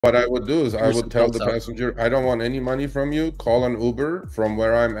What I would do is I Your would tell the seatbelts up. passenger, I don't want any money from you. Call an Uber from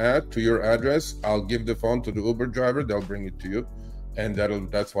where I'm at to your address. I'll give the phone to the Uber driver. They'll bring it to you. And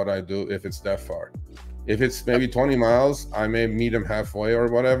that's what I do if it's that far. If it's maybe 20 miles, I may meet them halfway or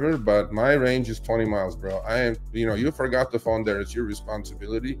whatever, but my range is 20 miles, bro. You forgot the phone there. It's your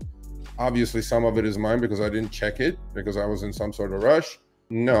responsibility. Obviously, some of it is mine because I didn't check it because I was in some sort of rush.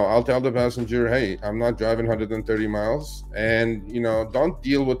 No, I'll tell the passenger, hey, I'm not driving 130 miles. And, don't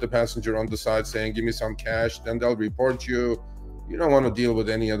deal with the passenger on the side saying, give me some cash, then they'll report you. You don't want to deal with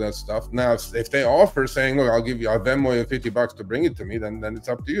any of that stuff. Now, if they offer saying, look, I'll Venmo you $50 to bring it to me, then it's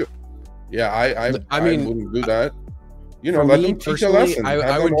up to you. Yeah, I mean, wouldn't do that. For Let me them teach a personally, lesson.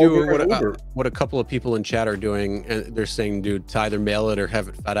 I would do what a couple of people in chat are doing, and they're saying, dude, to either mail it or have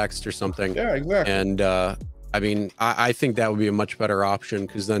it FedExed or something. Yeah, exactly. And I mean, I think that would be a much better option,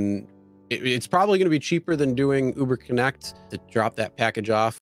 because then it's probably going to be cheaper than doing Uber Connect to drop that package off.